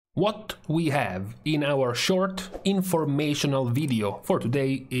What we have in our short informational video for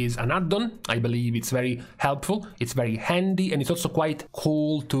today is an add-on. I believe it's very helpful, it's very handy, and it's also quite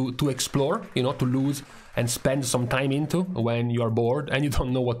cool to explore, you know, to lose and spend some time into when you're bored and you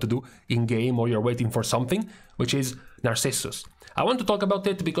don't know what to do in game or you're waiting for something, which is Narcissus. I want to talk about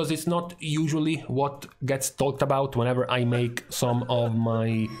it because it's not usually what gets talked about whenever I make some of my,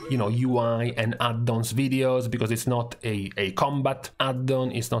 you know, UI and add-ons videos, because it's not a combat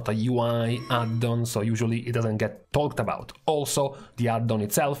add-on, it's not a UI add-on, so usually it doesn't get talked about. Also, the add-on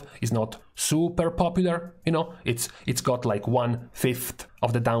itself is not super popular, you know, it's got like 1/5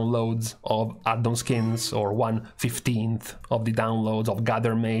 of the downloads of add-on skins, or 1/15 of the downloads of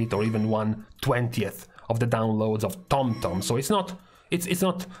Gathermate, or even 1/20 of the downloads of TomTom. So it's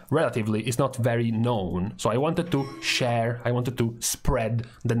not very known. So I wanted to share, I wanted to spread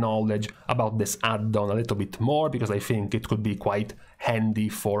the knowledge about this add-on a little bit more, because I think it could be quite handy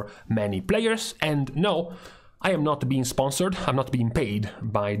for many players. And no, I am not being sponsored, I'm not being paid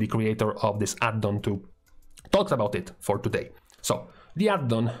by the creator of this add-on to talk about it for today. So the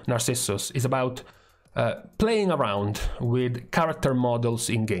add-on Narcissus is about playing around with character models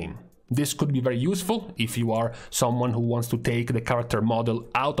in game. This could be very useful if you are someone who wants to take the character model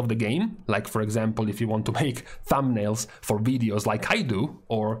out of the game, like for example if you want to make thumbnails for videos like I do,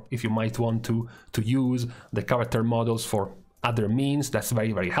 or if you might want to use the character models for other means. That's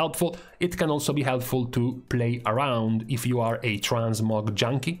very, very helpful. It can also be helpful to play around if you are a transmog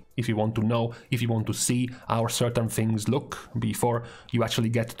junkie, if you want to know, if you want to see how certain things look before you actually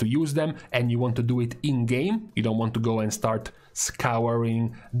get to use them, and you want to do it in-game. You don't want to go and start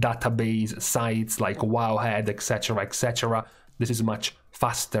scouring database sites like Wowhead, etc., etc. This is much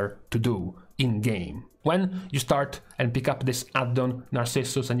faster to do in-game. When you start and pick up this add-on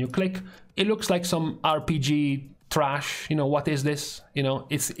Narcissus and you click, it looks like some RPG trash. You know, what is this? You know,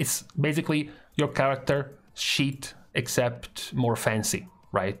 it's basically your character sheet, except more fancy,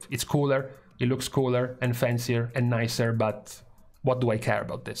 right? It's cooler, it looks cooler and fancier and nicer, but what do I care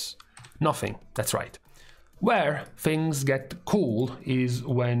about this? Nothing, that's right. Where things get cool is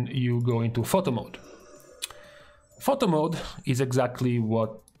when you go into photo mode. Photo mode is exactly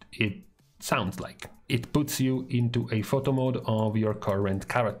what it sounds like. It puts you into a photo mode of your current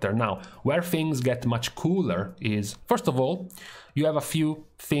character. Now, where things get much cooler is, first of all, you have a few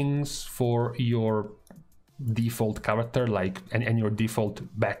things for your default character, like and your default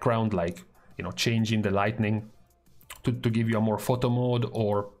background, like, you know, changing the lighting to give you a more photo mode,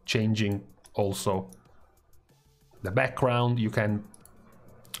 or changing also the background. You can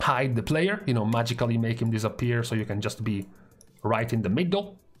hide the player, you know, magically make him disappear so you can just be right in the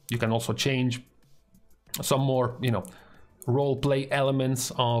middle. You can also change some more, you know, role play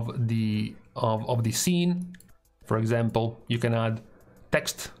elements of the scene. For example, you can add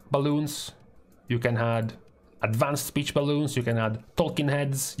text balloons, you can add advanced speech balloons, you can add talking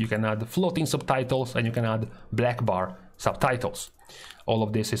heads, you can add floating subtitles, and you can add black bar subtitles. All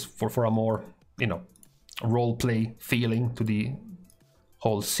of this is for a more, you know, role play feeling to the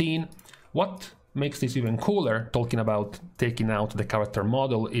whole scene. What makes this even cooler, talking about taking out the character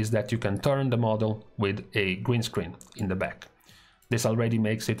model, is that you can turn the model with a green screen in the back. This already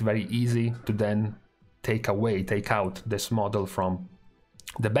makes it very easy to then take out this model from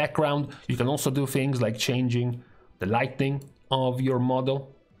the background. You can also do things like changing the lighting of your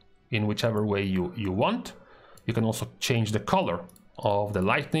model in whichever way you want. You can also change the color of the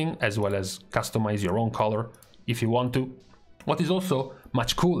lighting, as well as customize your own color if you want to. What is also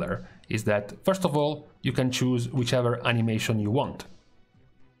much cooler is that, first of all, you can choose whichever animation you want.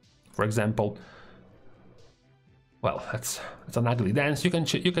 For example, well, that's an ugly dance. You can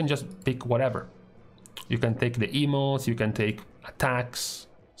just pick whatever. You can take the emotes, you can take attacks,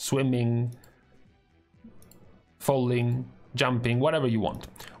 swimming, falling, jumping, whatever you want.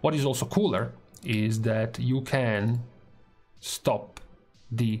 What is also cooler is that you can stop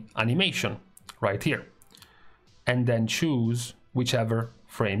the animation right here and then choose whichever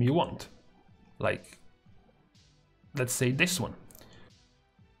frame you want, like let's say this one,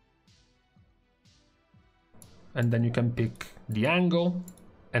 and then you can pick the angle,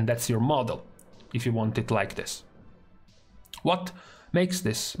 and that's your model if you want it like this. What makes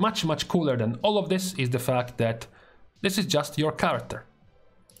this much cooler than all of this is the fact that this is just your character.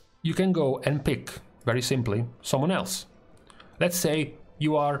 You can go and pick, very simply, someone else. Let's say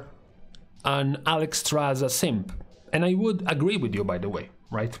you are an Alexstrasza simp, and I would agree with you, by the way,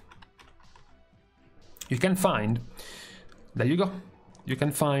 right? You can find, there you go, you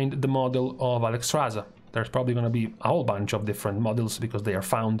can find the model of Alexstrasza. There's probably going to be a whole bunch of different models, because they are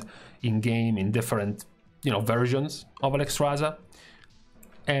found in game in different, you know, versions of Alexstrasza.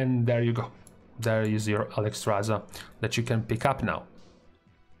 And there you go. There is your Alexstrasza that you can pick up now.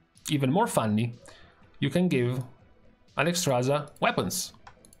 Even more funny, you can give Alexstrasza weapons.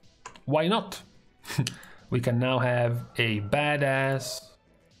 Why not? We can now have a badass,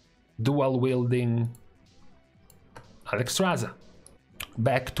 dual-wielding Alexstrasza.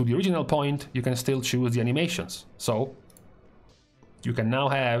 Back to the original point, you can still choose the animations. So, you can now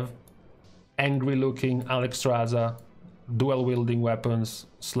have angry-looking Alexstrasza, dual-wielding weapons,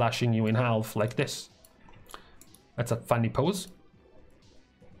 slashing you in half like this. That's a funny pose.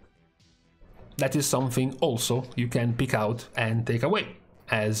 That is something also you can pick out and take away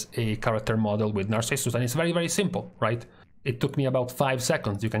as a character model with Narcissus, and it's very, very simple, right? It took me about 5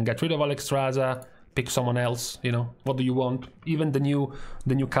 seconds. You can get rid of Alexstrasza, pick someone else, you know, what do you want? Even the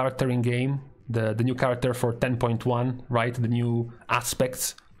new character in game, the new character for 10.1, right? The new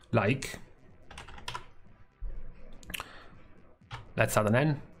aspects, like, let's add an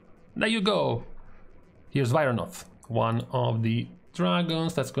N. There you go. Here's Vironoth, one of the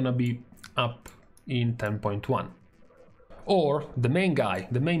dragons that's gonna be up in 10.1. Or the main guy,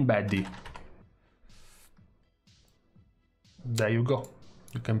 the main baddie. There you go.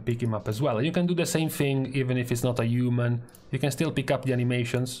 You can pick him up as well. You can do the same thing even if it's not a human. You can still pick up the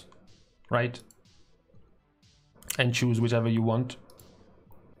animations, right? And choose whichever you want.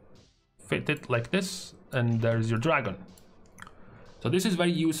 Fit it like this, and there's your dragon. So this is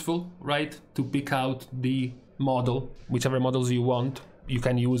very useful, right? To pick out the model, whichever models you want. You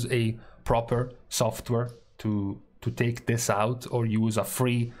can use a proper software to take this out, or use a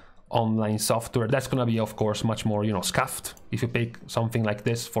free online software. That's gonna be, of course, much more, you know, scuffed. If you pick something like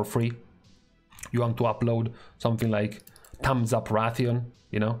this for free, you want to upload something like Thumbs Up Rathion,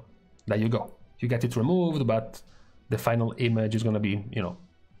 you know, there you go. You get it removed, but the final image is gonna be, you know,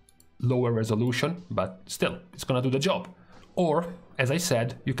 lower resolution, but still, it's gonna do the job. Or, as I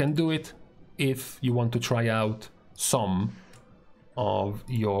said, you can do it if you want to try out some of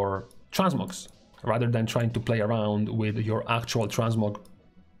your transmogs, rather than trying to play around with your actual transmog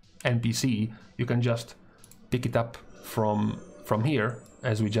NPC. You can just pick it up from here,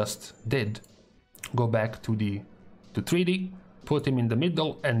 as we just did. Go back to 3D, put him in the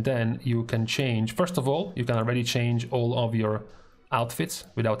middle, and then you can change. First of all, you can already change all of your outfits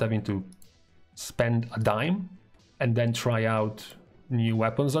without having to spend a dime, and then try out new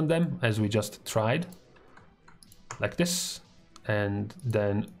weapons on them, as we just tried, like this, and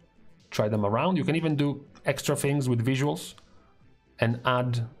then try them around. You can even do extra things with visuals and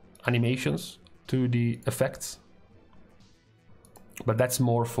add animations to the effects, but that's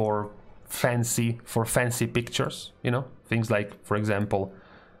more for fancy pictures, you know, things like, for example,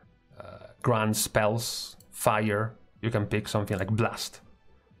 grand spells, fire. You can pick something like blast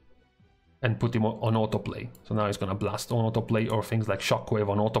and put him on autoplay, so now he's gonna blast on autoplay, or things like shockwave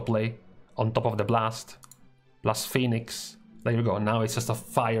on autoplay on top of the blast, plus phoenix. There you go. Now it's just a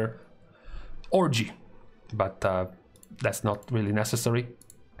fire orgy, but that's not really necessary.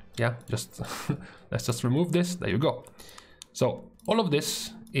 Yeah, just let's just remove this. There you go. So all of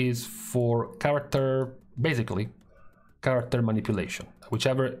this is for character, basically character manipulation,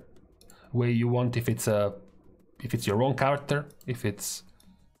 whichever way you want. If it's your own character, if it's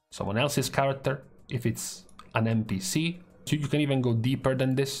someone else's character, if it's an NPC. You can even go deeper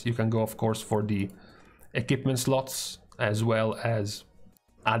than this. You can go, of course, for the equipment slots, as well as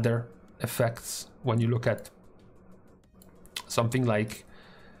other effects. When you look at something like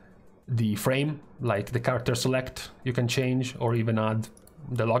the frame, like the character select, you can change or even add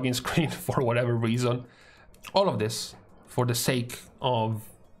the login screen for whatever reason. All of this for the sake of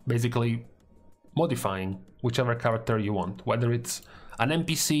basically modifying whichever character you want, whether it's an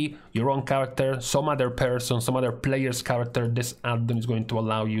NPC, your own character, some other person, some other player's character. This add-on is going to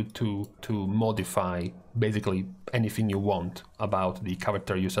allow you to modify basically anything you want about the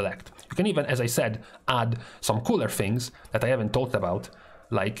character you select. You can even, as I said, add some cooler things that I haven't talked about,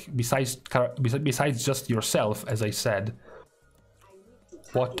 like besides just yourself, as I said.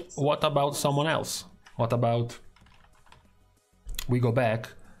 What about someone else? What about we go back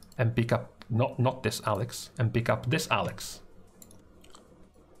and pick up not this Alex, and pick up this Alex?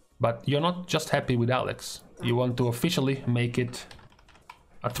 But you're not just happy with Alex. You want to officially make it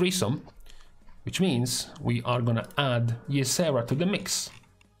a threesome, which means we are gonna add Ysera to the mix.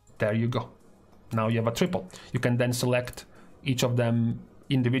 There you go. Now you have a triple. You can then select each of them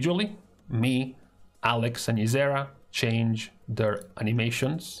individually. Me, Alex, and Ysera. Change their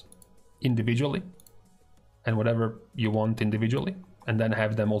animations individually, and whatever you want individually, and then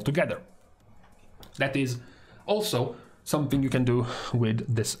have them all together. That is also something you can do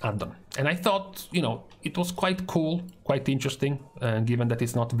with this add-on. And I thought, you know, it was quite cool, quite interesting, given that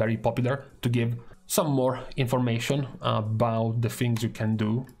it's not very popular, to give some more information about the things you can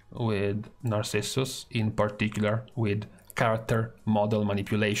do with Narcissus, in particular with character model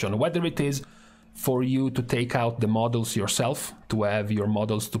manipulation, whether it is for you to take out the models yourself, to have your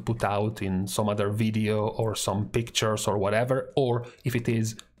models to put out in some other video or some pictures or whatever, or if it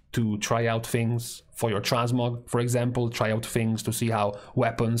is to try out things for your transmog, for example, try out things to see how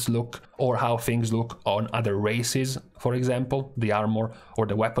weapons look or how things look on other races, for example, the armor or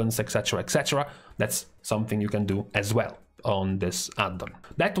the weapons, etc, etc. That's something you can do as well on this add-on.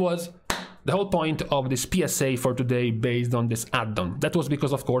 That was the whole point of this PSA for today based on this add-on. That was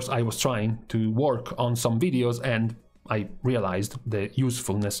because, of course, I was trying to work on some videos and I realized the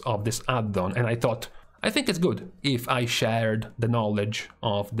usefulness of this add-on, and I thought, I think it's good if I shared the knowledge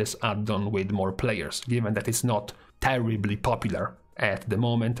of this add-on with more players, given that it's not terribly popular at the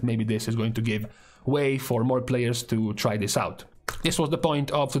moment. Maybe this is going to give way for more players to try this out. This was the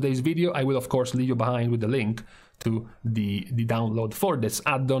point of today's video. I will, of course, leave you behind with the link to the download for this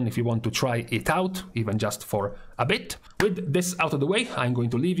add-on if you want to try it out, even just for a bit. With this out of the way, I'm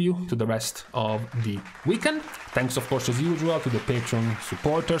going to leave you to the rest of the weekend. Thanks, of course, as usual, to the Patreon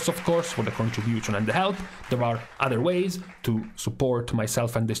supporters, of course, for the contribution and the help. There are other ways to support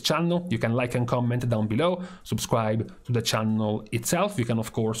myself and this channel. You can like and comment down below, subscribe to the channel itself. You can,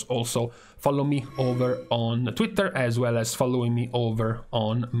 of course, also follow me over on Twitter, as well as following me over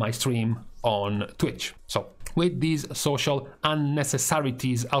on my stream on Twitch. So with these social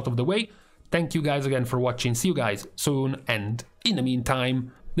unnecessarities out of the way, thank you guys again for watching. See you guys soon, and in the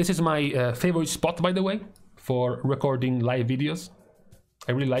meantime, this is my favorite spot, by the way, for recording live videos.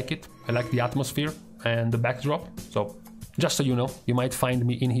 I really like it. I like the atmosphere and the backdrop. So just so you know, you might find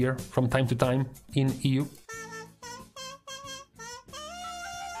me in here from time to time in EU.